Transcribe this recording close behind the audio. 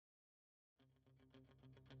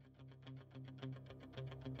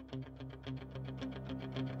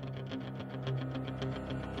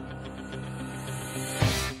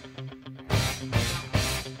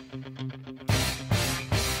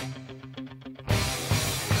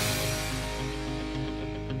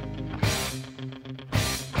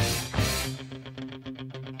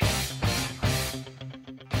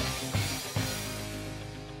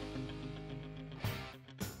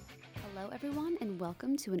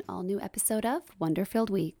welcome to an all-new episode of Wonder-Filled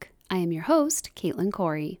Week. I am your host, Caitlin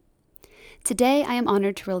Corey. Today, I am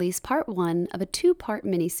honored to release part one of a two-part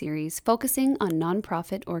miniseries focusing on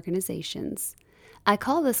nonprofit organizations. I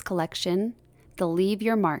call this collection the Leave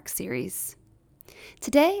Your Mark series.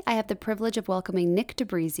 Today, I have the privilege of welcoming Nick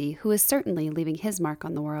DeBrisi, who is certainly leaving his mark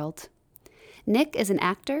on the world. Nick is an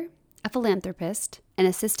actor, a philanthropist, and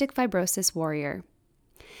a cystic fibrosis warrior.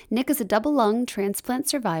 Nick is a double lung transplant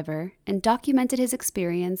survivor and documented his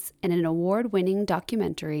experience in an award-winning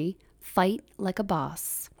documentary, Fight Like a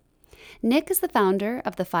Boss. Nick is the founder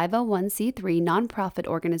of the 501c3 nonprofit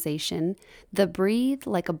organization, the Breathe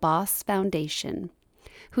Like a Boss Foundation,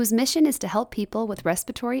 whose mission is to help people with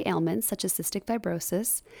respiratory ailments such as cystic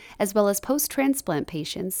fibrosis, as well as post-transplant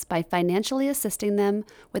patients by financially assisting them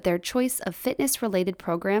with their choice of fitness-related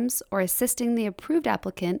programs or assisting the approved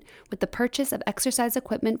applicant with the purchase of exercise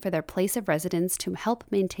equipment for their place of residence to help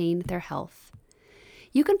maintain their health.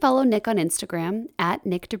 You can follow Nick on Instagram at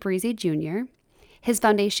Nick DeBrisi Jr., his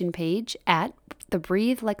foundation page at the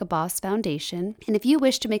Breathe Like a Boss Foundation, and if you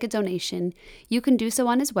wish to make a donation, you can do so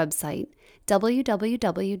on his website,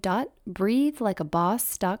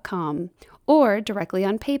 www.breathelikeaboss.com, or directly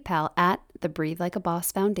on PayPal at the Breathe Like a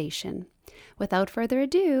Boss Foundation. Without further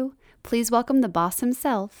ado, please welcome the boss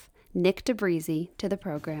himself, Nick DeBrisi, to the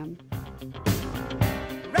program.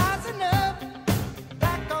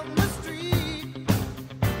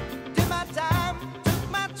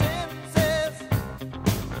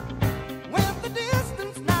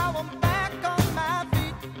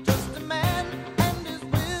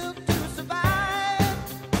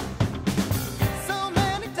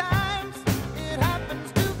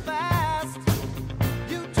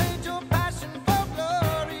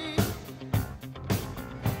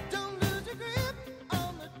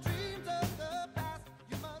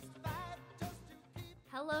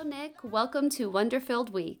 Hello, Nick. Welcome to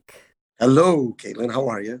Wonder-Filled Week. Hello, Caitlin. How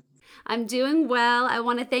are you? I'm doing well. I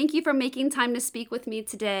want to thank you for making time to speak with me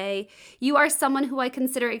today. You are someone who I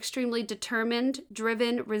consider extremely determined,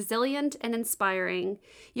 driven, resilient, and inspiring.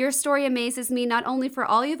 Your story amazes me not only for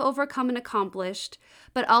all you've overcome and accomplished,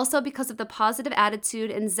 but also because of the positive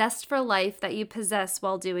attitude and zest for life that you possess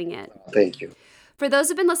while doing it. Thank you. For those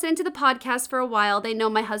who've been listening to the podcast for a while, they know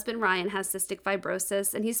my husband Ryan has cystic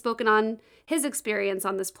fibrosis, and he's spoken on his experience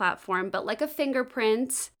on this platform. But like a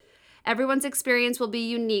fingerprint, everyone's experience will be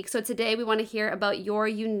unique. So today we want to hear about your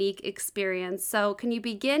unique experience. So can you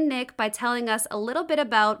begin, Nick, by telling us a little bit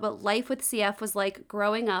about what life with CF was like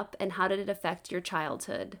growing up and how did it affect your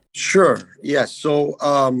childhood? Sure. Yes. So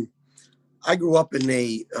I grew up in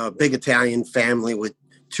a big Italian family with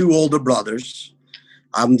two older brothers.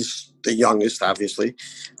 I'm the youngest, obviously.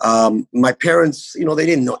 My parents, they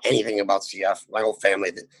didn't know anything about CF. My whole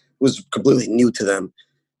family was completely new to them.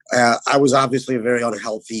 I was obviously a very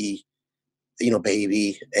unhealthy,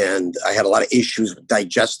 baby, and I had a lot of issues,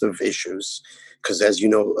 digestive issues, because as you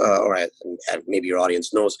know, or maybe your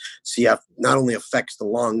audience knows, CF not only affects the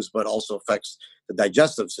lungs, but also affects the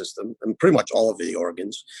digestive system and pretty much all of the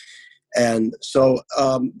organs. And so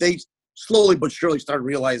they slowly but surely started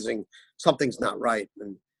realizing something's not right.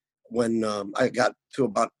 And when I got to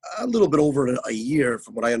about a little bit over a year,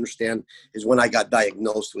 from what I understand, is when I got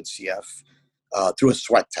diagnosed with CF through a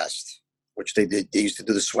sweat test, which they did. They used to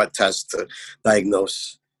do the sweat test to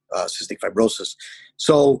diagnose cystic fibrosis.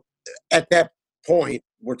 So at that point,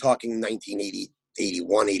 we're talking 1980,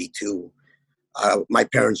 81, 82, my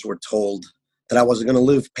parents were told that I wasn't going to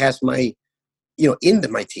live past my, into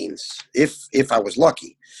my teens, if I was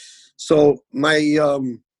lucky. So my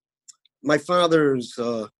father's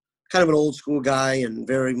kind of an old school guy and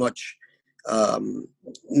very much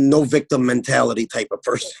no victim mentality type of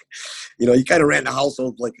person. He kind of ran the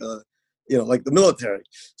household like like the military.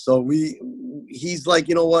 So he's like,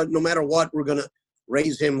 you know what, no matter what, we're going to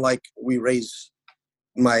raise him like we raise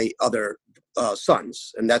my other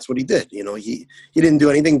sons. And that's what he did. He didn't do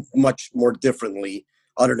anything much more differently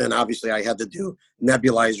other than obviously I had to do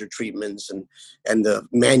nebulizer treatments and the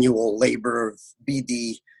manual labor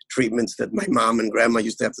BD treatments that my mom and grandma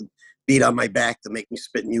used to have to beat on my back to make me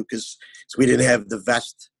spit mucus. So we didn't have the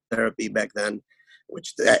vest therapy back then,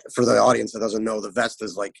 which for the audience that doesn't know, the vest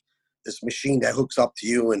is like this machine that hooks up to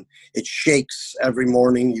you and it shakes every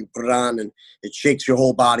morning. You put it on and it shakes your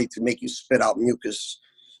whole body to make you spit out mucus.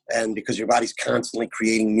 And because your body's constantly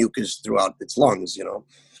creating mucus throughout its lungs, So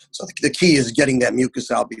the key is getting that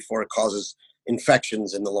mucus out before it causes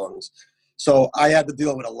infections in the lungs. So I had to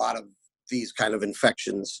deal with a lot of these kind of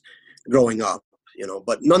infections growing up,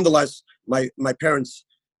 but nonetheless, my parents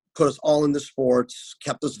put us all into sports,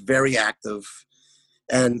 kept us very active.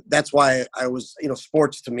 And that's why I was,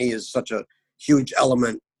 sports to me is such a huge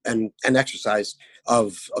element and exercise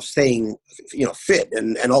of staying, fit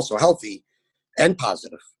and also healthy and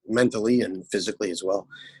positive mentally and physically as well.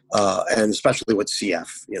 And especially with CF,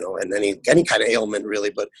 and any kind of ailment really,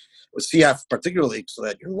 but with CF particularly, so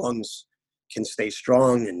that your lungs can stay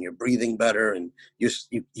strong and you're breathing better, and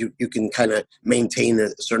you can kind of maintain a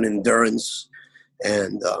certain endurance.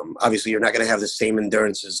 And obviously, you're not going to have the same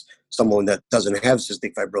endurance as someone that doesn't have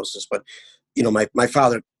cystic fibrosis. But my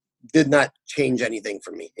father did not change anything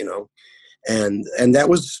for me, and that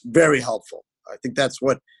was very helpful. I think that's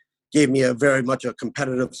what gave me very much a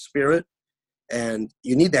competitive spirit, and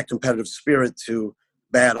you need that competitive spirit to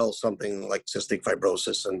battle something like cystic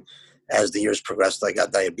fibrosis. And as the years progressed, I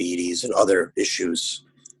got diabetes and other issues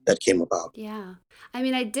that came about. Yeah. I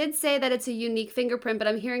mean, I did say that it's a unique fingerprint, but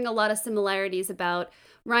I'm hearing a lot of similarities about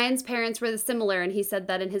Ryan's parents were similar, and he said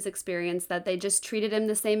that in his experience that they just treated him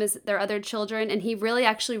the same as their other children, and he really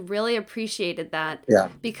actually really appreciated that. Yeah.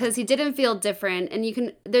 Because he didn't feel different,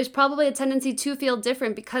 and there's probably a tendency to feel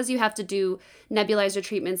different because you have to do nebulizer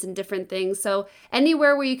treatments and different things. So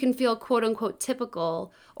anywhere where you can feel quote unquote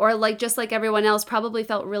typical or just like everyone else probably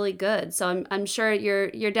felt really good. So I'm sure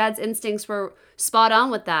your dad's instincts were spot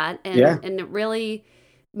on with that, and it really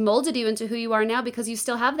molded you into who you are now because you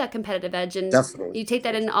still have that competitive edge, and Definitely. you take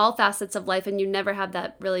that in all facets of life, and you never have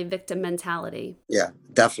that really victim mentality. Yeah,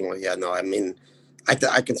 definitely. Yeah, no, I mean,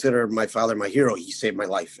 I consider my father my hero. He saved my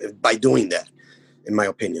life by doing that, in my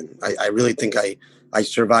opinion. I really think I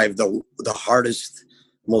survived the hardest,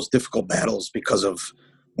 most difficult battles because of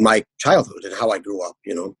my childhood and how I grew up,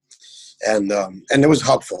 and it was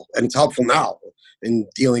helpful, and it's helpful now in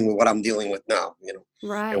dealing with what I'm dealing with now,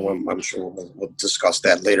 Right. And I'm sure we'll discuss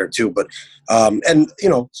that later too. But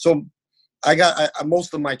so I got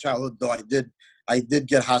most of my childhood, though I did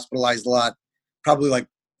get hospitalized a lot. Probably like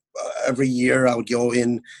every year I would go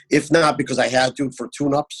in, if not because I had to, for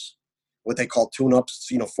tune-ups, what they call tune-ups,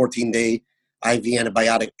 14-day IV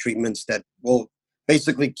antibiotic treatments that will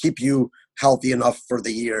basically keep you healthy enough for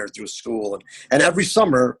the year through school. And every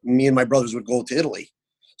summer, me and my brothers would go to Italy.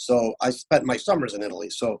 So I spent my summers in Italy.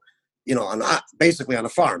 So, basically on a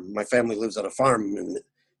farm. My family lives on a farm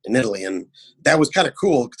in Italy. And that was kind of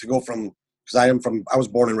cool to go from, because I was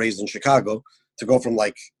born and raised in Chicago, to go from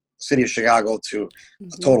like city of Chicago to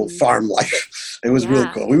a total farm life. It was really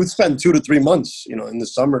cool. We would spend 2 to 3 months, in the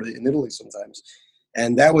summer in Italy sometimes.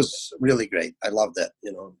 And that was really great. I loved that,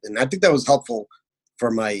 and I think that was helpful for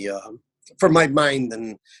my mind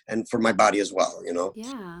and for my body as well,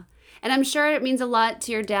 Yeah. And I'm sure it means a lot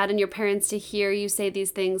to your dad and your parents to hear you say these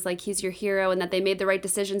things like he's your hero and that they made the right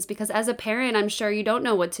decisions, because as a parent, I'm sure you don't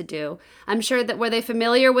know what to do. I'm sure that were they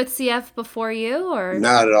familiar with CF before you, or?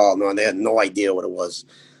 Not at all. No, they had no idea what it was.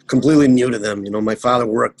 Completely new to them. My father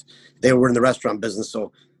they were in the restaurant business,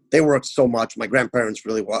 so they worked so much. My grandparents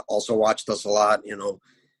really also watched us a lot,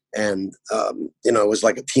 and it was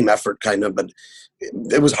like a team effort kind of, but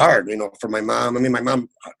it was hard, for my mom. I mean, my mom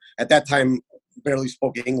at that time barely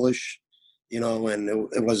spoke English, and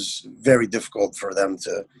it was very difficult for them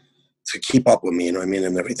to keep up with me, and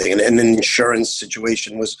everything. And the insurance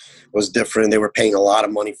situation was different. They were paying a lot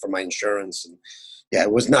of money for my insurance, and yeah,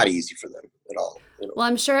 it was not easy for them at all. Well,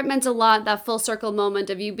 I'm sure it meant a lot, that full circle moment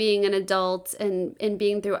of you being an adult and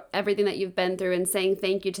being through everything that you've been through and saying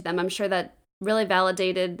thank you to them. I'm sure that really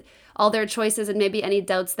validated all their choices and maybe any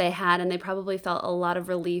doubts they had, and they probably felt a lot of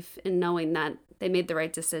relief in knowing that they made the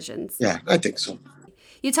right decisions. Yeah, I think so.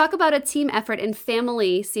 You talk about a team effort, and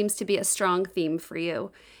family seems to be a strong theme for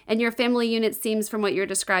you. And your family unit seems, from what you're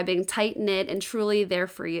describing, tight-knit and truly there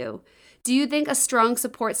for you. Do you think a strong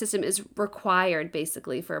support system is required,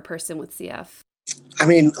 basically, for a person with CF? I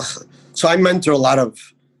mean, so I mentor a lot of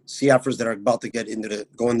CFers that are about to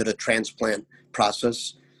go into the transplant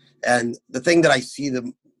process. And the thing that I see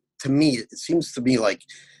them, to me, it seems to be like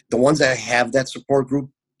the ones that have that support group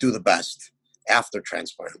do the best after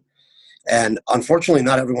transplant. And unfortunately,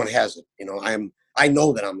 not everyone has it. I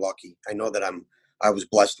know that I'm lucky. I know that I was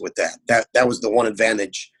blessed with that. That was the one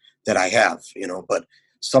advantage that I have, but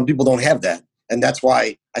some people don't have that. And that's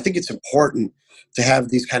why I think it's important to have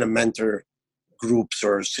these kind of mentor groups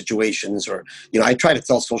or situations, or, I try to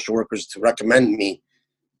tell social workers to recommend me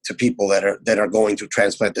to people that are going through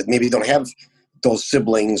transplant that maybe don't have those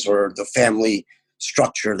siblings or the family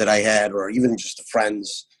structure that I had, or even just the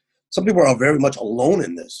friends. Some people are very much alone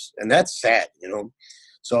in this, and that's sad,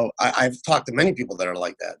 So I've talked to many people that are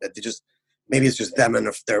like that they just, maybe it's just them and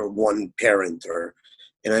if they're one parent, or,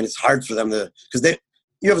 and it's hard for them to, because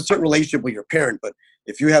you have a certain relationship with your parent, but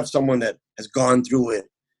if you have someone that has gone through it,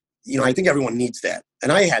 I think everyone needs that.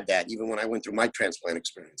 And I had that even when I went through my transplant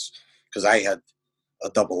experience, because I had a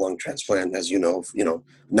double lung transplant, as you know,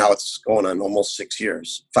 now it's going on almost 6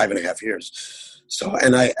 years, 5.5 years. So,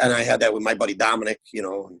 and I had that with my buddy Dominic,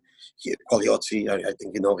 and Quagliozzi, I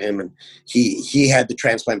think you know him, and he had the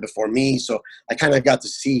transplant before me. So I kind of got to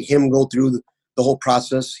see him go through the whole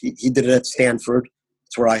process. He did it at Stanford.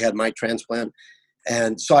 That's where I had my transplant.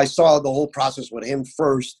 And so I saw the whole process with him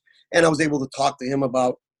first, and I was able to talk to him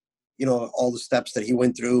about, all the steps that he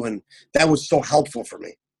went through. And that was so helpful for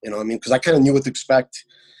me, because I kind of knew what to expect.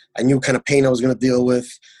 I knew kind of pain I was going to deal with.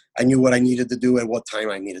 I knew what I needed to do at what time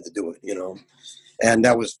I needed to do it, and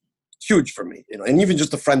that was huge for me, and even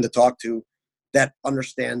just a friend to talk to that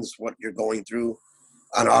understands what you're going through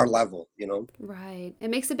on our level. Right. It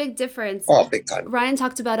makes a big difference. Oh, big time. Ryan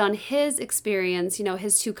talked about on his experience,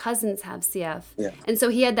 his two cousins have CF. Yeah. And so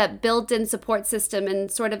he had that built-in support system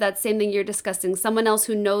and sort of that same thing you're discussing, someone else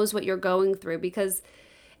who knows what you're going through. Because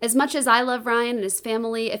as much as I love Ryan and his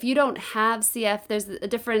family, if you don't have CF, there's a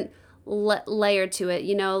different layer to it,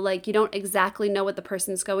 like you don't exactly know what the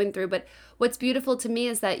person's going through. But what's beautiful to me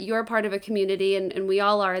is that you're part of a community, and we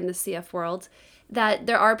all are in the CF world, that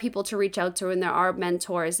there are people to reach out to and there are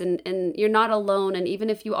mentors, and you're not alone. And even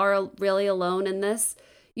if you are really alone in this,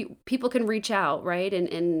 people can reach out, right?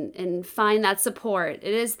 And find that support.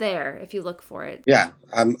 It is there if you look for it. Yeah.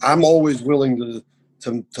 I'm always willing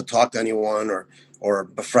to talk to anyone or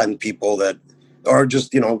befriend people that, or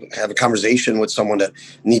just, have a conversation with someone that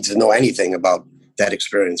needs to know anything about that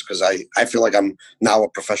experience. Because I feel like I'm now a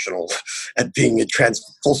professional at being a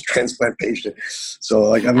post-transplant patient.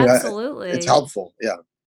 So Absolutely. It's helpful. Yeah.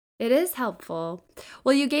 It is helpful.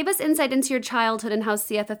 Well, you gave us insight into your childhood and how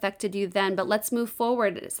CF affected you then, but let's move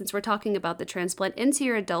forward, since we're talking about the transplant, into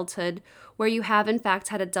your adulthood, where you have in fact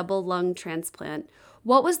had a double lung transplant.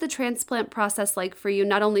 What was the transplant process like for you,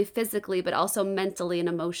 not only physically, but also mentally and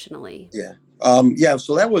emotionally? Yeah.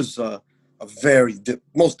 So that was a very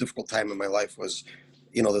most difficult time in my life was,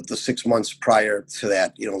 the 6 months prior to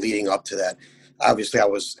that, leading up to that. Obviously, I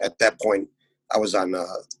was at that point, I was on,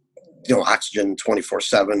 oxygen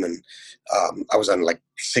 24/7, and I was on like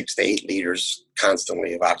 6 to 8 liters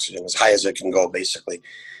constantly of oxygen, as high as it can go, basically.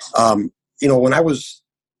 When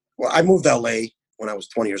I moved to LA when I was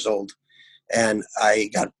 20 years old, and I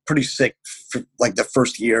got pretty sick for like the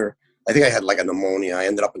first year. I think I had like a pneumonia. I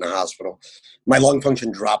ended up in the hospital. My lung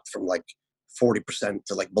function dropped from like 40%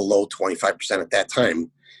 to like below 25% at that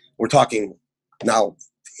time. We're talking now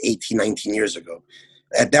 18, 19 years ago.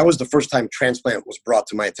 And that was the first time transplant was brought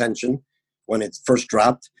to my attention, when it first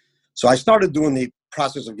dropped. So I started doing the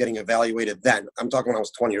process of getting evaluated then. I'm talking when I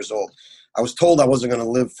was 20 years old. I was told I wasn't going to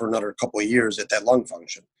live for another couple of years at that lung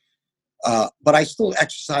function. But I still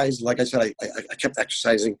exercised. Like I said, I kept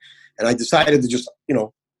exercising, and I decided to just,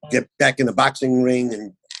 get back in the boxing ring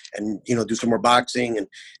and do some more boxing and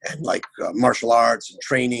like martial arts and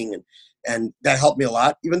training. And that helped me a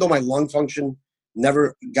lot, even though my lung function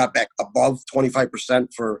never got back above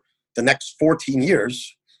 25% for the next 14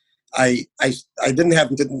 years. I didn't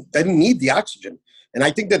need the oxygen. And I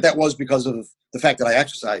think that was because of the fact that I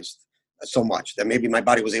exercised so much, that maybe my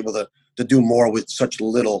body was able to do more with such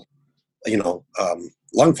little,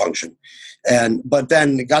 lung function. But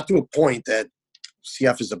then it got to a point that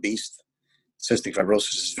CF is a beast. Cystic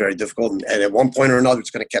fibrosis is very difficult. And at one point or another,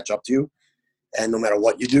 it's going to catch up to you. And no matter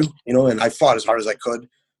what you do, and I fought as hard as I could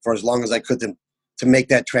for as long as I could to make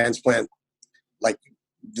that transplant, like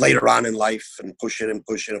later on in life, and push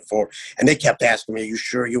it forward. And they kept asking me, "Are you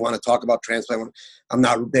sure you want to talk about transplant?" I'm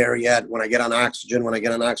not there yet. When I get on oxygen.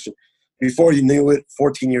 Before you knew it,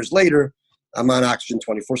 14 years later, I'm on oxygen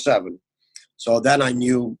 24/7. So then I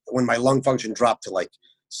knew when my lung function dropped to like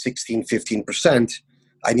 16, 15%,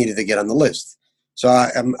 I needed to get on the list. So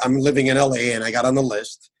I'm living in LA, and I got on the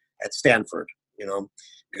list at Stanford,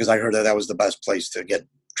 because I heard that was the best place to get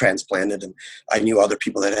transplanted, and I knew other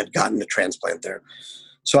people that had gotten the transplant there.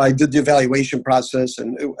 So I did the evaluation process,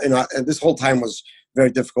 and this whole time was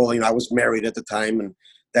very difficult. I was married at the time, and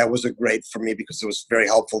that was great for me because it was very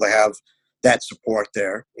helpful to have that support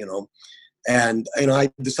there, And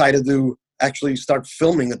I decided to actually start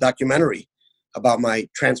filming a documentary about my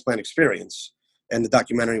transplant experience, and the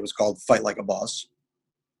documentary was called Fight Like a Boss.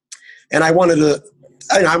 And I wanted to.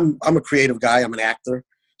 I'm a creative guy. I'm an actor,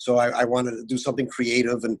 so I wanted to do something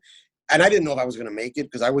creative, and I didn't know if I was going to make it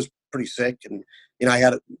because I was pretty sick, and I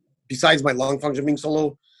had, besides my lung function being so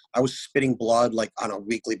low, I was spitting blood like on a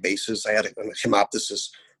weekly basis. I had a hemoptysis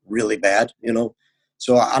really bad,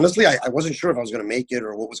 So honestly, I wasn't sure if I was going to make it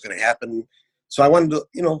or what was going to happen. So I wanted to,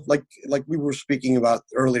 like we were speaking about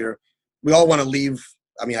earlier, we all want to leave.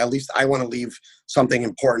 I mean, at least I want to leave something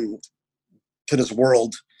important to this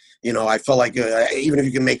world. I felt like even if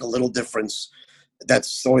you can make a little difference,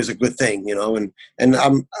 that's always a good thing, and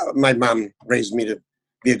my mom raised me to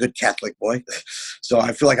be a good Catholic boy. So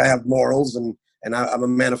I feel like I have morals, and I'm a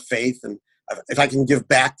man of faith. And if I can give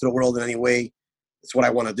back to the world in any way, it's what I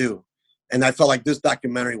want to do. And I felt like this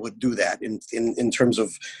documentary would do that in terms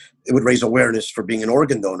of it would raise awareness for being an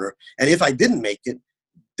organ donor. And if I didn't make it,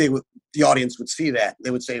 the audience would see that. They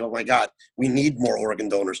would say, oh my God, we need more organ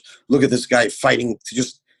donors. Look at this guy fighting to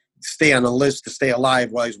just stay on the list, to stay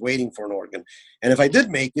alive while he's waiting for an organ. And if I did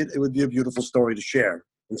make it, it would be a beautiful story to share,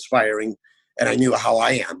 inspiring. And I knew how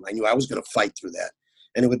I am. I knew I was going to fight through that.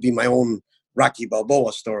 And it would be my own Rocky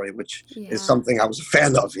Balboa story, which is something I was a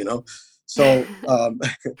fan of, So,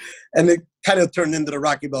 and it kind of turned into the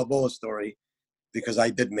Rocky Balboa story because I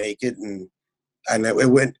did make it, and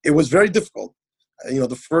it was very difficult.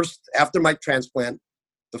 After my transplant,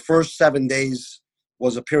 the first 7 days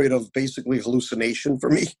was a period of basically hallucination for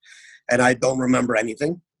me. And I don't remember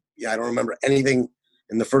anything. I don't remember anything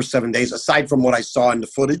in the first 7 days, aside from what I saw in the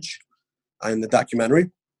footage in the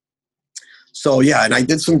documentary. So, yeah, and I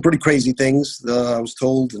did some pretty crazy things, I was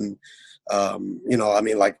told. And,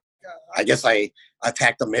 I guess I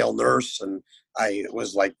attacked a male nurse, and I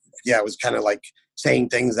was like, it was kind of like saying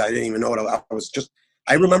things that I didn't even know what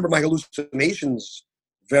I remember my hallucinations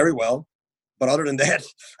very well. But other than that,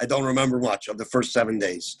 I don't remember much of the first 7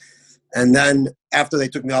 days. And then after they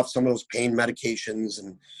took me off some of those pain medications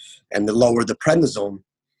and the lower the prednisone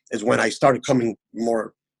is when I started coming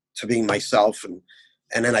more to being myself.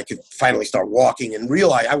 And then I could finally start walking and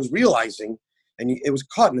I was realizing, and it was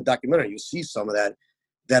caught in the documentary, you see some of that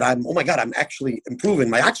oh my God, I'm actually improving.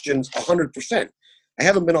 My oxygen's 100%. I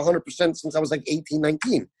haven't been 100% since I was like 18,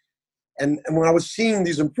 19. And when I was seeing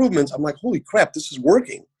these improvements, I'm like, holy crap, this is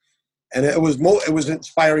working. And it was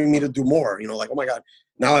inspiring me to do more, like, oh my God,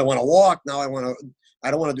 now I want to walk. Now I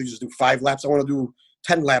don't want to just do 5 laps. I want to do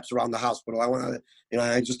 10 laps around the hospital. I want to,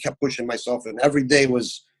 I just kept pushing myself, and every day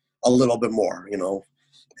was a little bit more,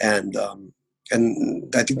 and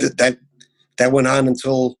I think that went on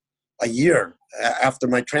until a year after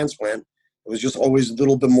my transplant. It was just always a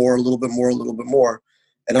little bit more, a little bit more, a little bit more.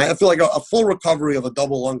 And I feel like a full recovery of a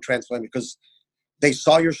double lung transplant, because they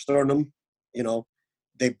saw your sternum,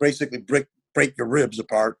 they basically break your ribs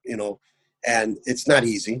apart, and it's not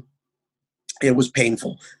easy. It was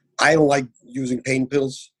painful. I don't like using pain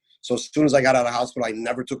pills. So as soon as I got out of the hospital, I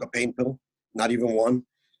never took a pain pill, not even one.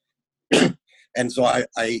 And so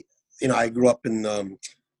I grew up in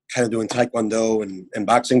kind of doing Taekwondo and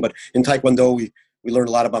boxing, but in Taekwondo, we learned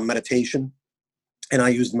a lot about meditation, and I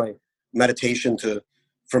used my meditation for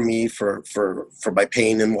my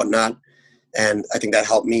pain and whatnot. And I think that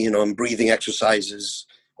helped me, and breathing exercises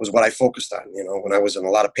was what I focused on, when I was in a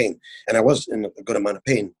lot of pain, and I was in a good amount of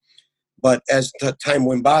pain. But as the time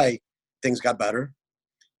went by, things got better.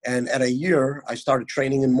 And at a year, I started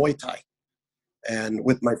training in Muay Thai, and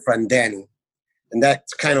with my friend Danny. And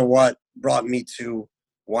that's kind of what brought me to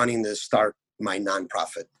wanting to start my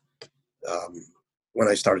nonprofit. When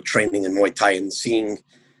I started training in Muay Thai and seeing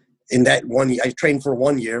in that I trained for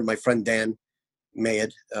 1 year. My friend Dan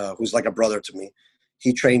Mayed, who's like a brother to me,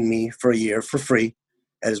 he trained me for a year for free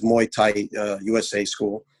at his Muay Thai USA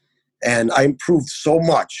school. And I improved so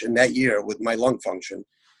much in that year with my lung function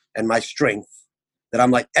and my strength that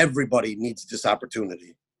I'm like, everybody needs this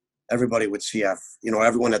opportunity. Everybody with CF,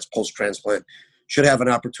 everyone that's post-transplant should have an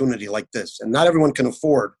opportunity like this. And not everyone can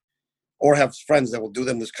afford or have friends that will do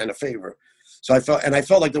them this kind of favor. So I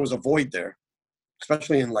felt like there was a void there,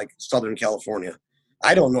 especially in like Southern California.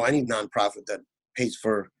 I don't know any nonprofit that pays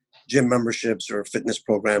for gym memberships or fitness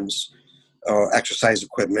programs or exercise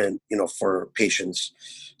equipment, for patients.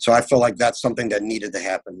 So I felt like that's something that needed to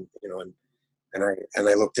happen, and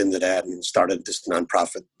I looked into that and started this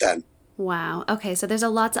nonprofit then. Wow. Okay, so there's a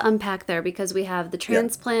lot to unpack there, because we have the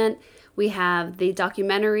transplant, we have the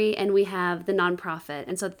documentary, and we have the nonprofit.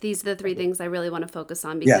 And so these are the 3 things I really want to focus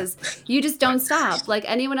on, because you just don't stop. Like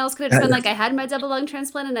anyone else could have been like, I had my double lung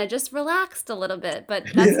transplant and I just relaxed a little bit, but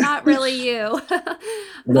that's not really you.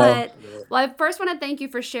 But well, I first want to thank you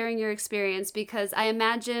for sharing your experience, because I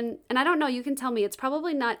imagine, and I don't know, you can tell me, it's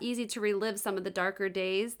probably not easy to relive some of the darker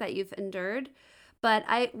days that you've endured. But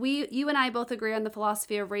you and I both agree on the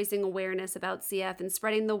philosophy of raising awareness about CF and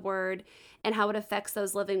spreading the word and how it affects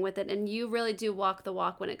those living with it. And you really do walk the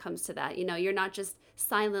walk when it comes to that. You're not just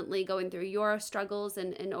silently going through your struggles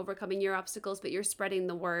and overcoming your obstacles, but you're spreading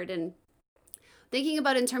the word. And thinking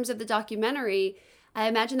about in terms of the documentary, I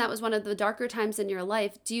imagine that was one of the darker times in your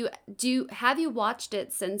life. Have you watched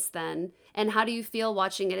it since then? And how do you feel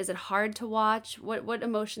watching it? Is it hard to watch? What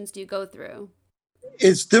emotions do you go through?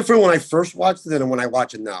 It's different when I first watched it than when I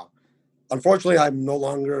watch it now. Unfortunately, I'm no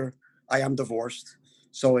longer I am divorced,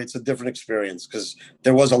 so it's a different experience because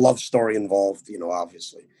there was a love story involved,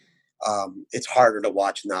 obviously. It's harder to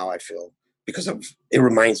watch now, I feel, because it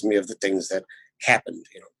reminds me of the things that happened.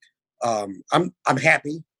 I'm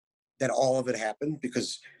happy that all of it happened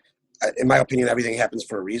because, in my opinion, everything happens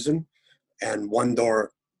for a reason, and one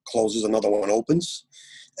door closes, another one opens,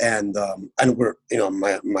 and we're,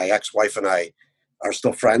 my ex-wife and I are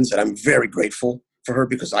still friends, and I'm very grateful for her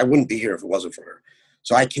because I wouldn't be here if it wasn't for her.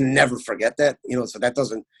 So I can never forget that, so that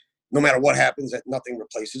doesn't, no matter what happens, that nothing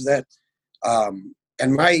replaces that.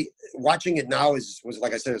 And my watching it now was,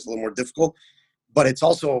 like I said, it's a little more difficult, but it's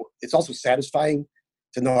also satisfying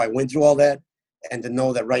to know I went through all that, and to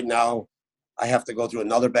know that right now I have to go through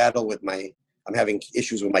another battle with I'm having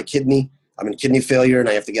issues with my kidney. I'm in kidney failure and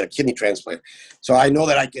I have to get a kidney transplant. So I know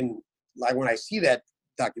that I can, like, when I see that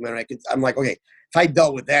documentary, I'm like, okay, if I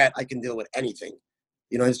dealt with that, I can deal with anything.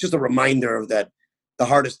 It's just a reminder of that, the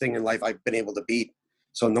hardest thing in life I've been able to beat.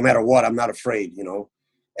 So no matter what, I'm not afraid,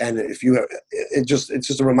 and it's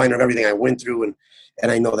just a reminder of everything I went through, and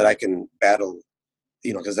I know that I can battle,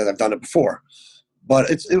 because I've done it before. But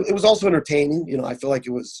it was also entertaining. I feel like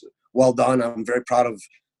it was well done. I'm very proud of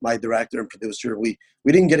my director and producer. We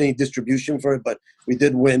didn't get any distribution for it, but we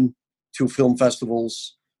did win 2 film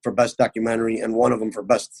festivals for best documentary and one of them for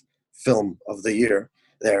best film of the year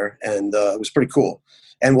there, and it was pretty cool.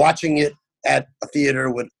 And watching it at a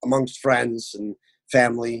theater amongst friends and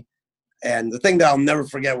family, and the thing that I'll never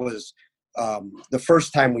forget was the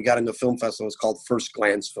first time we got into film festival. It was called First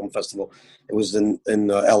Glance Film Festival. It was in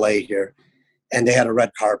LA here, and they had a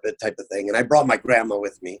red carpet type of thing, and I brought my grandma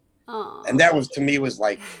with me. Aww. And that was, to me, was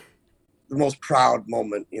like the most proud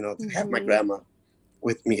moment, to have my grandma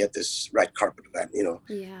with me at this red carpet event,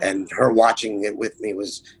 Yeah. And her watching it with me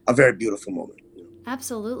was a very beautiful moment.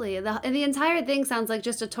 Absolutely. The entire thing sounds like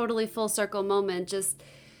just a totally full circle moment, just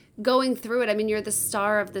going through it. I mean, you're the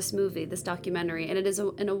star of this movie, this documentary, and it is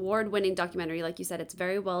an award-winning documentary. Like you said, it's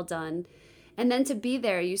very well done. And then to be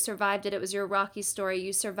there, you survived it. It was your Rocky story.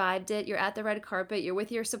 You survived it. You're at the red carpet. You're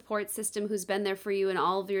with your support system who's been there for you in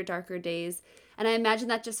all of your darker days. And I imagine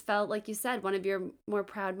that just felt, like you said, one of your more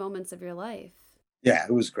proud moments of your life. Yeah,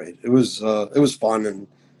 it was great. It was fun, and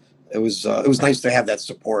it was nice to have that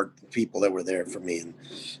support, people that were there for me, and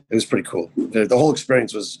it was pretty cool. The whole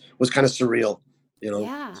experience was kind of surreal,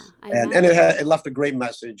 Yeah, and it left a great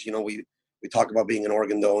message. We talk about being an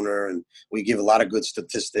organ donor, and we give a lot of good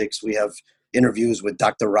statistics. We have interviews with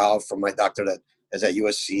Dr. Ralph, from my doctor that is at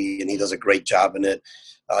USC, and he does a great job in it.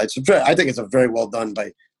 I think it's a very well done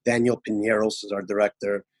by Daniel Pineros is our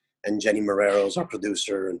director, and Jenny Marrero is our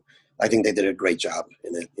producer, and I think they did a great job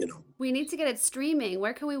in it. We need to get it streaming.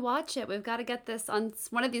 Where can we watch it? We've got to get this on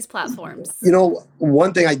one of these platforms.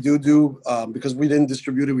 One thing I do, because we didn't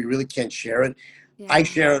distribute it, we really can't share it. Yeah. I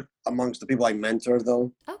share it amongst the people I mentor,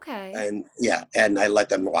 though. Okay. And I let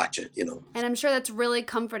them watch it, And I'm sure that's really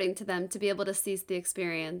comforting to them to be able to seize the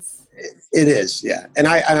experience. It is, yeah. And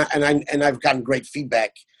I've gotten great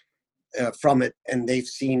feedback from it, and they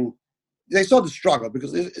saw the struggle,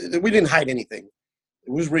 because we didn't hide anything.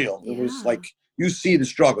 It was real. Yeah. It was like, you see the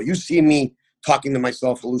struggle. You see me talking to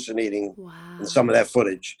myself, hallucinating in some of that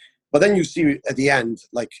footage. But then you see at the end,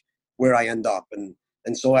 like, where I end up.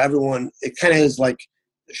 And so everyone, it kind of is like,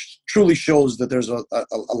 truly shows that there's a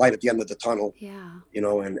light at the end of the tunnel. Yeah.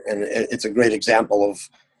 And it's a great example of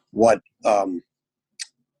what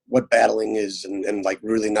battling is, and like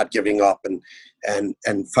really not giving up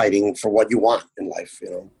and fighting for what you want in life,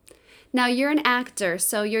 Now, you're an actor,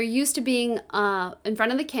 so you're used to being in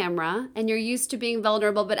front of the camera, and you're used to being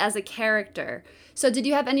vulnerable, but as a character. So did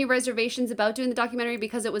you have any reservations about doing the documentary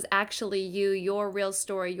because it was actually you, your real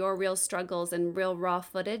story, your real struggles, and real raw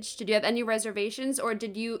footage? Did you have any reservations, or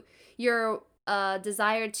did your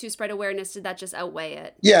desire to spread awareness, did that just outweigh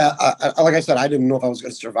it? Yeah, like I said, I didn't know if I was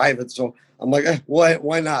going to survive it, so I'm like,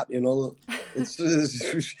 why not? It's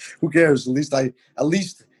who cares? At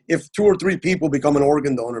least if 2 or 3 people become an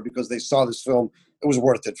organ donor because they saw this film, it was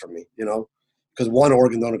worth it for me, because one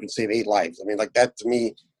organ donor can save 8 lives. I mean, like, that to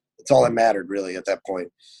me, it's all that mattered really at that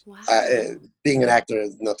point. Wow. Being an actor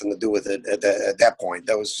has nothing to do with it at that point.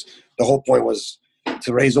 The whole point was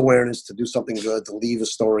to raise awareness, to do something good, to leave a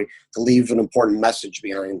story, to leave an important message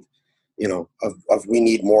behind, of we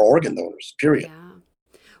need more organ donors, period.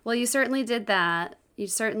 Yeah. Well, you certainly did that. You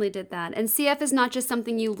certainly did that. And CF is not just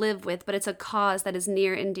something you live with, but it's a cause that is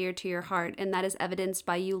near and dear to your heart. And that is evidenced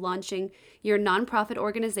by you launching your nonprofit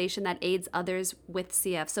organization that aids others with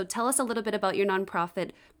CF. So tell us a little bit about your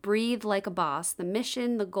nonprofit, Breathe Like a Boss, the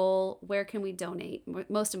mission, the goal, where can we donate,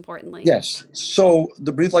 most importantly? Yes. So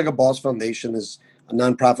the Breathe Like a Boss Foundation is a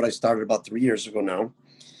nonprofit I started about 3 years ago now.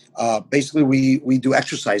 Basically, we do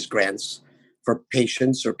exercise grants for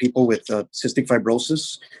patients or people with cystic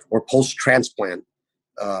fibrosis or post-transplant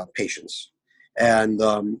patients. And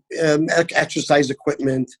exercise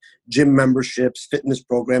equipment, gym memberships, fitness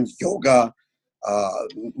programs, yoga,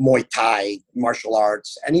 Muay Thai, martial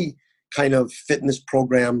arts, any kind of fitness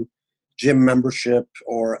program, gym membership,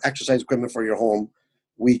 or exercise equipment for your home,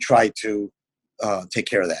 we try to take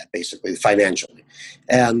care of that, basically, financially.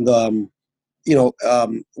 And,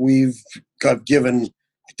 we've given,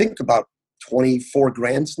 I think, about 24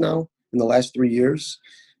 grants now in the last 3 years.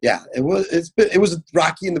 Yeah, it was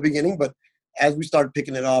rocky in the beginning, but as we started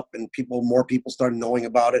picking it up and more people started knowing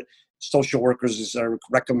about it, social workers are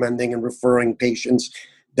recommending and referring patients,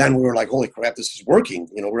 then we were like, holy crap, this is working.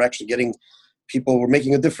 We're actually getting people, we're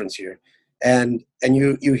making a difference here. And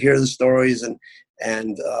you hear the stories, and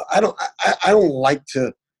I don't like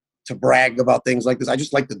to brag about things like this. I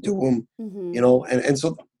just like to do them, and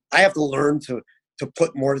so I have to learn to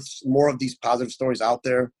put more of these positive stories out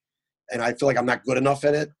there. And I feel like I'm not good enough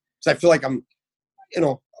at it. So I feel like I'm,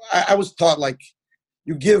 I was taught, like,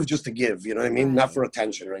 you give just to give, you know what I mean? Right. Not for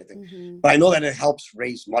attention or anything. But I know that it helps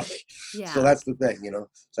raise money. Yeah. So that's the thing,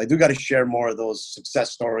 So I do got to share more of those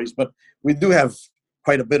success stories, but we do have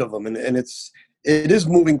quite a bit of them. And it is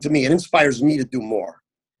moving to me. It inspires me to do more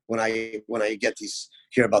when I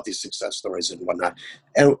hear about these success stories and whatnot.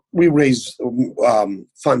 And we raise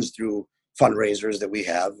funds through fundraisers that we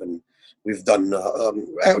have. And we've done,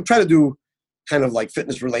 I try to do kind of like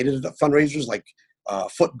fitness related fundraisers, like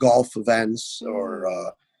foot golf events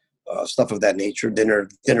or stuff of that nature, dinner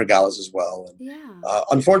galas as well. And, yeah.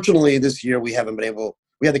 Unfortunately, this year we had to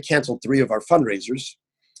cancel 3 of our fundraisers.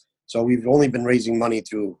 So we've only been raising money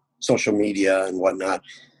through social media and whatnot.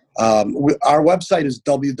 Our website is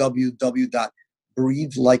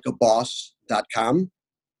www.breathelikeaboss.com.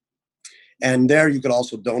 And there you could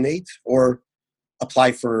also donate or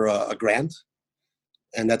apply for a grant.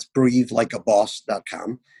 And that's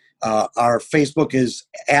breathelikeaboss.com. Our Facebook is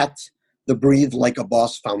at the Breathe Like a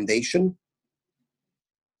Boss Foundation.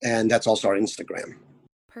 And that's also our Instagram.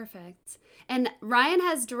 Perfect. And Ryan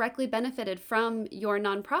has directly benefited from your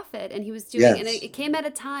nonprofit, and he was doing, and it came at a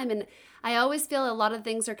time, and I always feel a lot of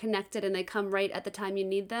things are connected and they come right at the time you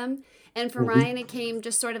need them. And for Ryan, it came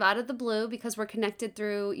just sort of out of the blue because we're connected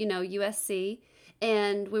through, USC.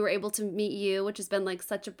 And we were able to meet you, which has been like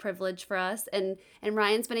such a privilege for us. And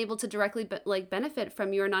Ryan's been able to directly benefit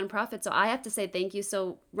from your nonprofit. So I have to say thank you.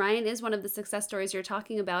 So Ryan is one of the success stories you're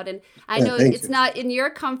talking about. And I know it's not in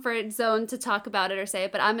your comfort zone to talk about it or say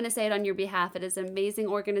it, but I'm going to say it on your behalf. It is an amazing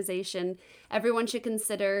organization. Everyone should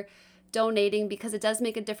consider donating because it does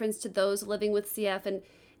make a difference to those living with CF. And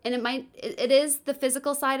it is the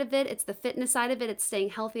physical side of it. It's the fitness side of it. It's staying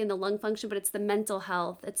healthy in the lung function, but it's the mental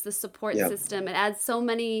health. It's the support system. It adds so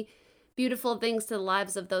many beautiful things to the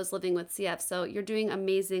lives of those living with CF. So you're doing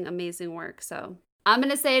amazing, amazing work. So I'm going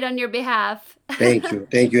to say it on your behalf. Thank you.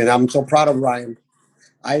 And I'm so proud of Ryan.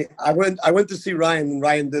 I went to see Ryan, and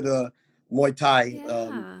Ryan did a Muay Thai,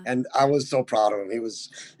 and I was so proud of him. He was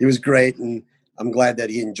great, and I'm glad that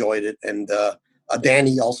he enjoyed it. And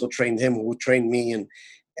Danny also trained him, who trained me,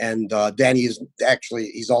 and Danny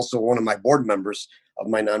he's also one of my board members of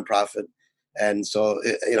my nonprofit. And so,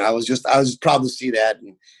 I was proud to see that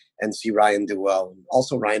and see Ryan do well. And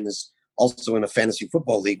also, Ryan is also in a fantasy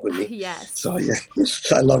football league with me. Yes. So yeah,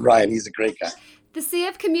 I love Ryan. He's a great guy. The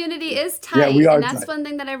CF community is tight, and that's one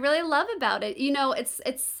thing that I really love about it.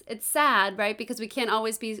 It's sad, right? Because we can't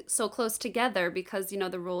always be so close together because,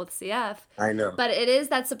 the rule with CF. I know. But it is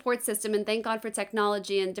that support system, and thank God for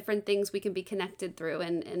technology and different things we can be connected through,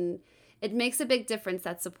 and it makes a big difference,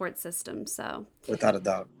 that support system. So without a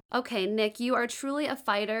doubt. Okay, Nick, you are truly a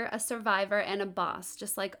fighter, a survivor, and a boss,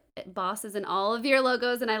 just like boss is in all of your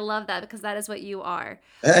logos, and I love that because that is what you are.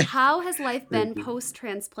 How has life been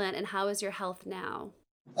post-transplant, and how is your health now?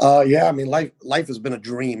 Life has been a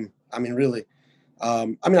dream. I mean, really.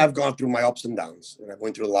 I've gone through my ups and downs, and I've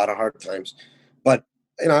went through a lot of hard times, but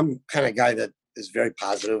I'm kind of guy that is very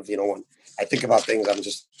positive. When I think about things,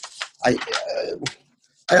 I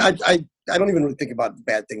don't even really think about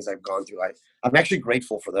bad things I've gone through. I'm actually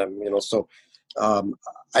grateful for them, so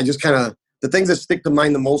I just kind of, the things that stick to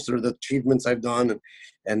mind the most are the achievements I've done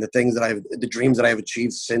and the dreams that I've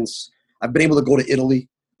achieved since I've been able to go to Italy.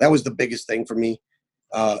 That was the biggest thing for me.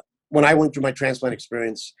 When I went through my transplant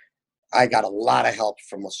experience, I got a lot of help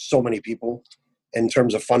from so many people in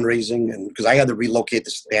terms of fundraising, and because I had to relocate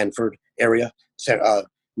to Stanford area,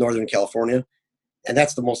 Northern California. And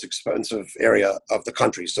that's the most expensive area of the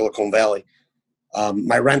country, Silicon Valley.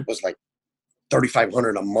 My rent was like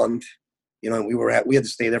 $3,500 a month, and we had to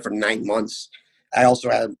stay there for 9 months. I also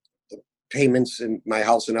had payments in my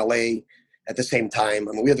house in LA at the same time.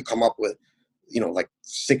 I mean, we had to come up with, like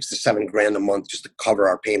 6 to 7 grand a month just to cover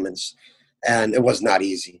our payments. And it was not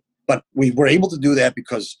easy. But we were able to do that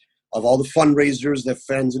because of all the fundraisers that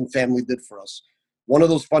friends and family did for us. One of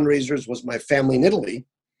those fundraisers was my family in Italy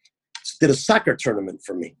did a soccer tournament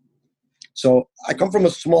for me. So I come from a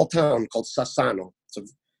small town called Sassano.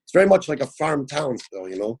 It's very much like a farm town still,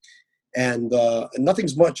 and not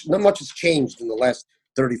much has changed in the last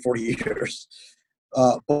 30, 40 years.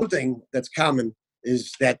 But one thing that's common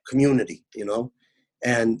is that community,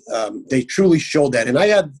 and they truly showed that. And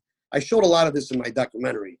I showed a lot of this in my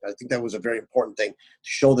documentary. I think that was a very important thing to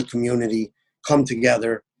show the community come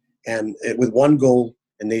together and with one goal,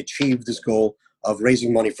 and they achieved this goal of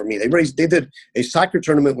raising money for me. They did a soccer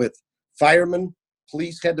tournament with firemen,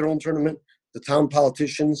 police had their own tournament, the town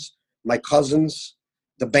politicians, my cousins,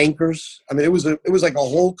 the bankers. I mean, it was like a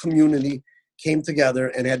whole community came together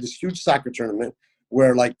and had this huge soccer tournament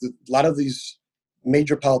where like a lot of these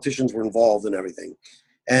major politicians were involved in everything.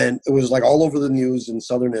 And it was like all over the news in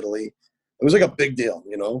southern Italy. It was like a big deal.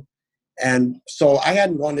 And so I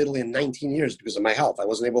hadn't gone to Italy in 19 years because of my health. I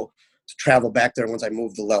wasn't able to travel back there once I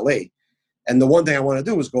moved to LA. And the one thing I want to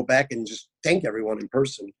do is go back and just thank everyone in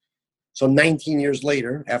person. So 19 years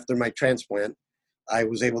later, after my transplant, I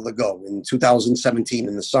was able to go in 2017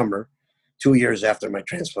 in the summer, 2 years after my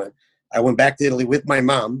transplant. I went back to Italy with my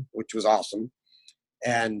mom, which was awesome,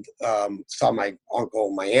 and saw my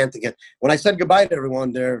uncle, my aunt again. When I said goodbye to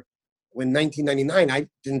everyone there in 1999, I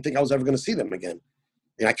didn't think I was ever going to see them again.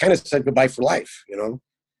 And I kind of said goodbye for life.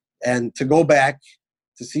 And to go back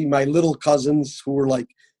to see my little cousins who were like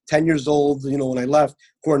 10 years old, when I left,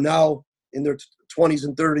 who are now in their 20s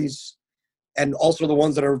and 30s, and also the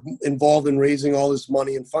ones that are involved in raising all this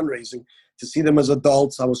money and fundraising, to see them as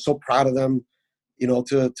adults. I was so proud of them,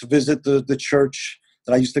 to visit the church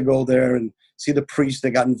that I used to go there and see the priest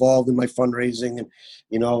that got involved in my fundraising. And,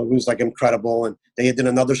 it was like incredible. And they did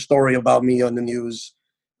another story about me on the news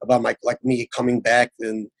about me coming back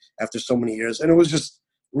and after so many years. And it was just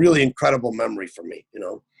really incredible memory for me.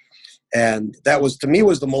 And that was, to me,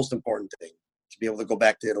 was the most important thing, to be able to go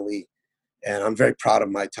back to Italy. And I'm very proud of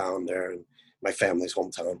my town there and my family's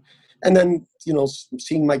hometown. And then,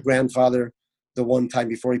 seeing my grandfather the one time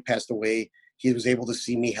before he passed away, he was able to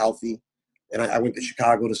see me healthy. And I went to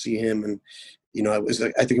Chicago to see him. And, I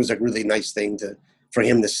think it was a really nice thing for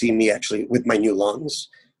him to see me actually with my new lungs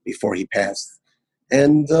before he passed.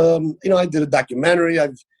 And, I did a documentary.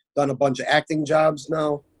 I've done a bunch of acting jobs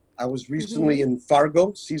now. I was recently in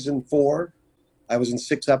Fargo, season 4. I was in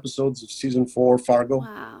 6 episodes of season 4, Fargo.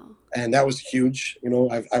 Wow. And that was huge.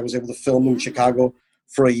 I was able to film in Chicago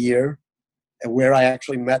for a year, and where I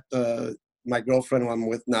actually met my girlfriend who I'm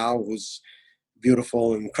with now, who's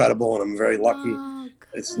beautiful and incredible, and I'm very lucky. Oh,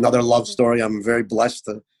 it's another love story. I'm very blessed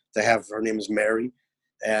to have. Her name is Mary,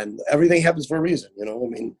 and everything happens for a reason. I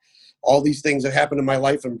mean, all these things that happened in my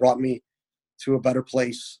life and brought me to a better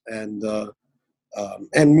place. And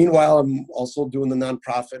meanwhile, I'm also doing the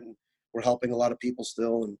nonprofit, and we're helping a lot of people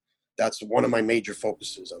still, and that's one of my major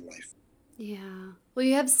focuses on life. Yeah. Well,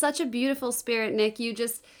 you have such a beautiful spirit, Nick.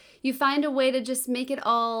 You find a way to just make it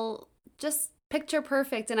all just picture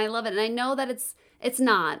perfect, and I love it. And I know that it's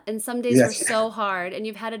not. And some days were so hard, and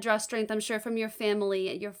you've had to draw strength, I'm sure, from your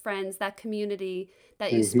family, your friends, that community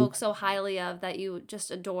that you spoke so highly of, that you just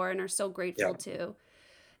adore and are so grateful to.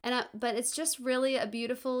 But it's just really a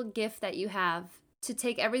beautiful gift that you have to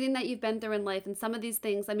take everything that you've been through in life, and some of these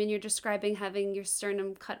things. I mean, you're describing having your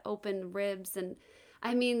sternum cut open, ribs, and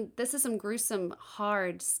I mean, this is some gruesome,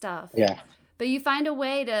 hard stuff. Yeah. But you find a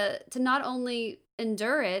way to not only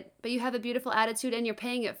endure it, but you have a beautiful attitude and you're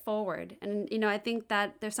paying it forward. And I think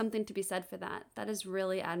that there's something to be said for that. That is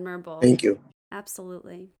really admirable. Thank you.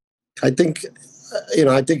 Absolutely. I think,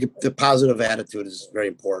 I think the positive attitude is very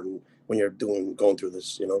important when you're going through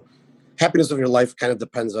this. Happiness of your life kind of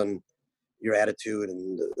depends on your attitude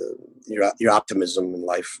and your optimism in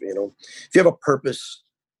life. If you have a purpose,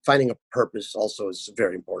 finding a purpose also is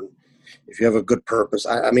very important. If you have a good purpose,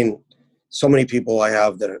 I mean, so many people I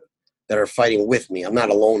have that are fighting with me. I'm not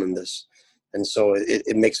alone in this, and so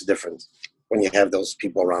it makes a difference when you have those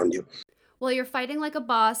people around you. Well, you're fighting like a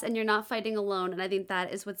boss and you're not fighting alone. And I think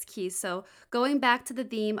that is what's key. So, going back to the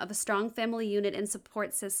theme of a strong family unit and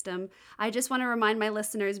support system, I just want to remind my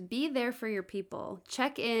listeners, be there for your people.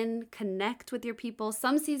 Check in, connect with your people.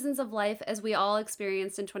 Some seasons of life, as we all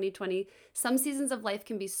experienced in 2020, some seasons of life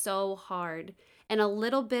can be so hard. And a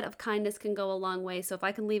little bit of kindness can go a long way. So, if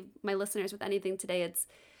I can leave my listeners with anything today, it's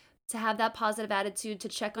to have that positive attitude, to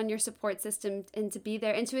check on your support system, and to be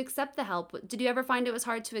there and to accept the help. Did you ever find it was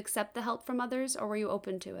hard to accept the help from others, or were you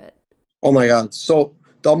open to it? Oh my God. So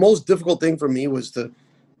the most difficult thing for me was to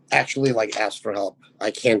actually like ask for help.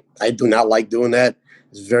 I do not like doing that.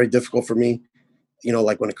 It's very difficult for me.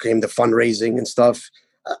 Like when it came to fundraising and stuff,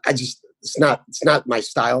 I just, it's not my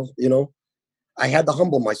style. I had to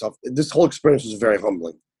humble myself. This whole experience was very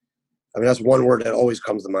humbling. I mean, that's one word that always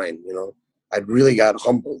comes to mind. I really got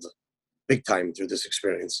humbled big time through this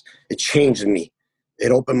experience. It changed me.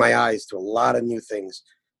 It opened my eyes to a lot of new things,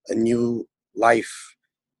 a new life.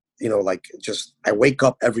 Like just I wake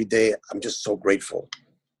up every day. I'm just so grateful.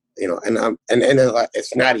 And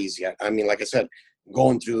it's not easy. I mean, like I said,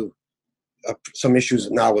 going through some issues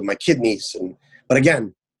now with my kidneys, but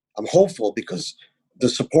again, I'm hopeful because the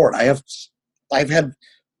support I've had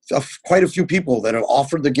quite a few people that have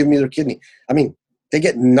offered to give me their kidney. I mean, they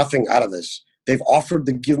get nothing out of this. They've offered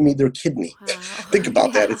to give me their kidney. Wow. Think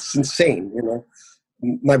about that. It's insane.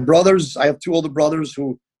 My brothers, I have two older brothers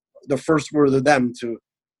who the first were to them to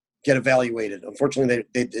get evaluated. Unfortunately,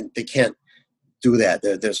 they can't do that.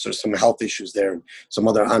 There's some health issues there and some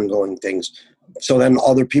other ongoing things. So then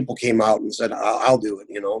other people came out and said, I'll do it.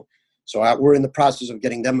 So we're in the process of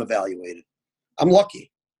getting them evaluated. I'm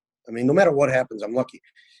lucky. I mean, no matter what happens, I'm lucky.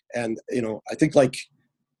 And,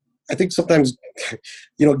 I think sometimes,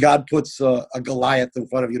 God puts a Goliath in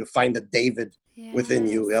front of you to find a David within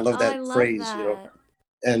you. I love that I love phrase, that.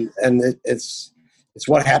 and it's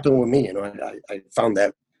what happened with me. I found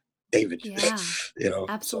that David, Yeah, so.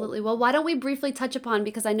 absolutely. Well, why don't we briefly touch upon,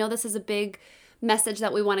 because I know this is a big message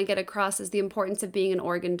that we want to get across, is the importance of being an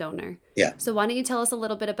organ donor. Yeah. So why don't you tell us a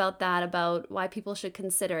little bit about that, about why people should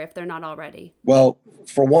consider if they're not already? Well,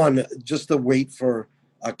 for one, just the wait for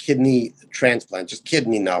a kidney transplant, just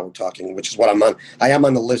kidney now we're talking, which is what I'm on. I am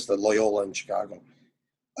on the list at Loyola in Chicago.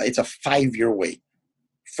 It's a 5-year wait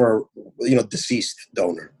for, deceased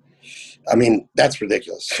donor. I mean, that's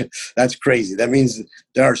ridiculous. That's crazy. That means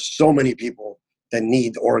there are so many people that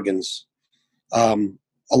need organs.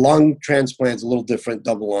 A lung transplant is a little different,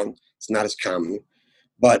 double lung. It's not as common.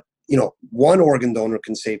 But, one organ donor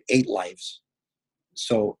can save 8 lives.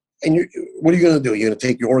 So, and what are you going to do? You're going to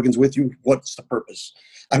take your organs with you? What's the purpose?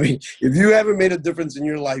 I mean, if you haven't made a difference in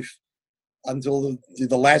your life until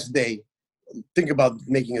the last day, think about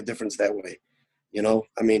making a difference that way.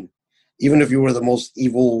 I mean, even if you were the most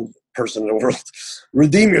evil person in the world,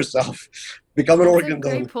 redeem yourself, become an That's organ a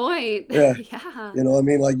great donor. point. Yeah. Yeah. I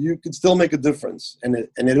mean, like you could still make a difference and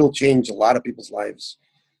it'll change a lot of people's lives.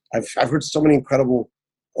 I've heard so many incredible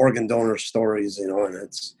organ donor stories, and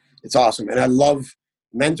it's awesome. And I love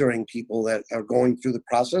mentoring people that are going through the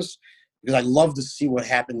process because I love to see what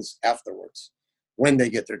happens afterwards when they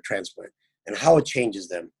get their transplant and how it changes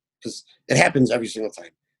them, because it happens every single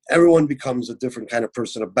time. Everyone becomes a different kind of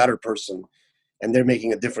person, a better person, and they're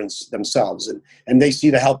making a difference themselves. And they see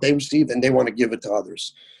the help they receive and they want to give it to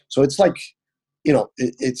others. So it's like,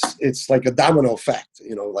 it's like a domino effect,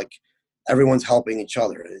 like everyone's helping each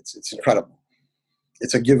other. It's incredible.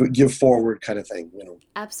 It's a give forward kind of thing.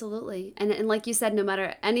 Absolutely. And like you said, no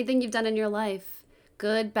matter anything you've done in your life,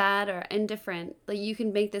 good, bad, or indifferent, like you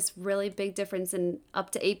can make this really big difference in up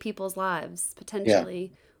to 8 people's lives, Yeah,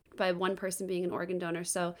 potentially by one person being an organ donor.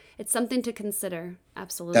 So it's something to consider.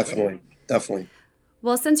 Absolutely. definitely, definitely.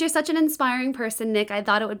 Well, since you're such an inspiring person, Nick, I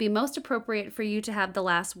thought it would be most appropriate for you to have the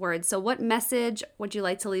last word. So, what message would you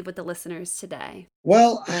like to leave with the listeners today?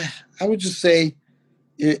 Well, I would just say,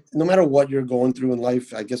 no matter what you're going through in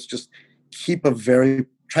life, I guess just try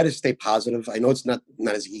to stay positive. I know it's not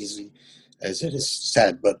as easy as it is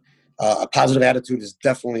said, but a positive attitude is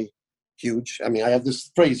definitely huge. I mean, I have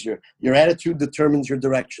this phrase: your attitude determines your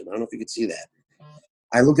direction. I don't know if you could see that.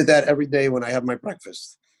 I look at that every day when I have my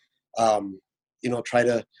breakfast. Try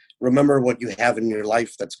to remember what you have in your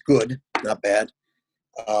life that's good, not bad.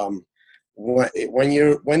 Um,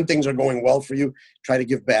 when things are going well for you, try to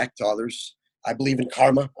give back to others. I believe in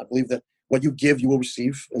karma. I believe that what you give, you will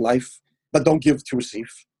receive in life, but don't give to receive.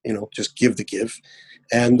 Just give to give,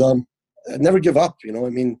 and never give up. I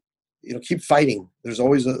mean, keep fighting. There's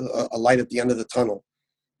always a light at the end of the tunnel,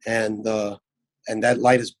 and that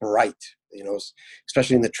light is bright.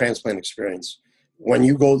 Especially in the transplant experience. When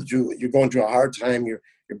you're going through a hard time, you're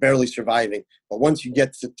barely surviving. But once you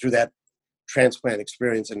get through that transplant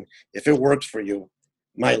experience, and if it works for you,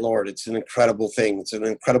 my Lord, it's an incredible thing. It's an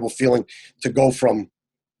incredible feeling to go from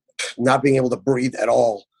not being able to breathe at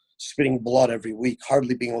all, spitting blood every week,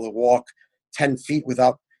 hardly being able to walk 10 feet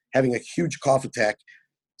without having a huge cough attack,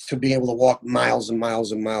 to being able to walk miles and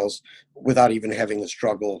miles and miles without even having a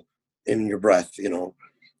struggle in your breath.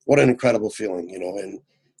 What an incredible feeling,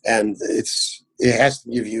 and it has to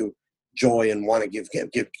give you joy and want to give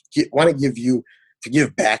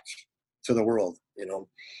back to the world.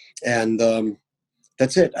 And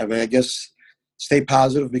that's it. I mean, I guess stay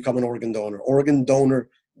positive, become an organ donor.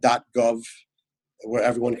 Organdonor.gov, where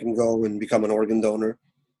everyone can go and become an organ donor.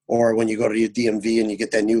 Or when you go to your DMV and you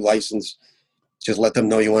get that new license, just let them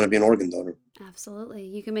know you want to be an organ donor. Absolutely.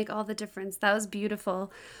 You can make all the difference. That was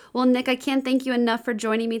beautiful. Well, Nick, I can't thank you enough for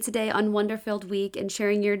joining me today on Wonderfilled Week and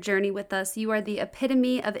sharing your journey with us. You are the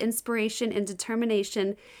epitome of inspiration and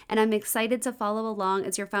determination, and I'm excited to follow along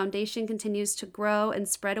as your foundation continues to grow and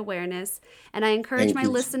spread awareness. And I encourage Thank my you.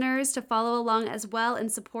 listeners to follow along as well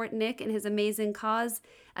and support Nick in his amazing cause.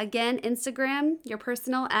 Again, Instagram, your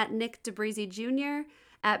personal at Nick DeBreezy Jr.,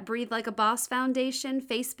 at Breathe Like a Boss Foundation,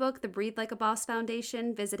 Facebook, the Breathe Like a Boss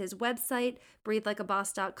Foundation. Visit his website,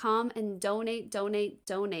 breathelikeaboss.com, and donate, donate,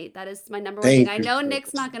 donate. That is my number one thing. Thank I you. know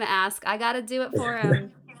Nick's not going to ask. I got to do it for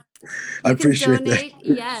him. I You can appreciate that. donate,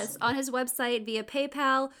 yes, on his website via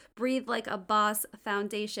PayPal, Breathe Like a Boss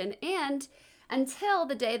Foundation. And until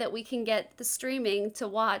the day that we can get the streaming to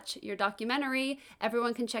watch your documentary,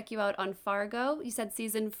 everyone can check you out on Fargo. You said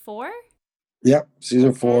season 4? Yep,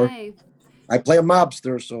 season 4. Okay. I play a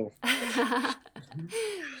mobster, so.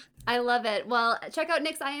 I love it. Well, check out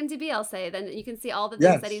Nick's IMDb, I'll say. Then you can see all the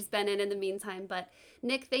things that he's been in the meantime. But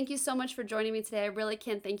Nick, thank you so much for joining me today. I really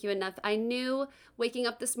can't thank you enough. I knew waking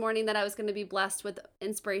up this morning that I was going to be blessed with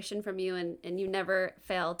inspiration from you, and you never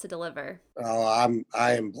fail to deliver. Oh,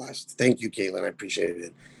 I am blessed. Thank you, Caitlin. I appreciate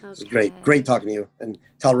it. Okay. It's great talking to you. And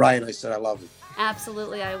tell Ryan I said I love him.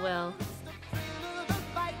 Absolutely, I will.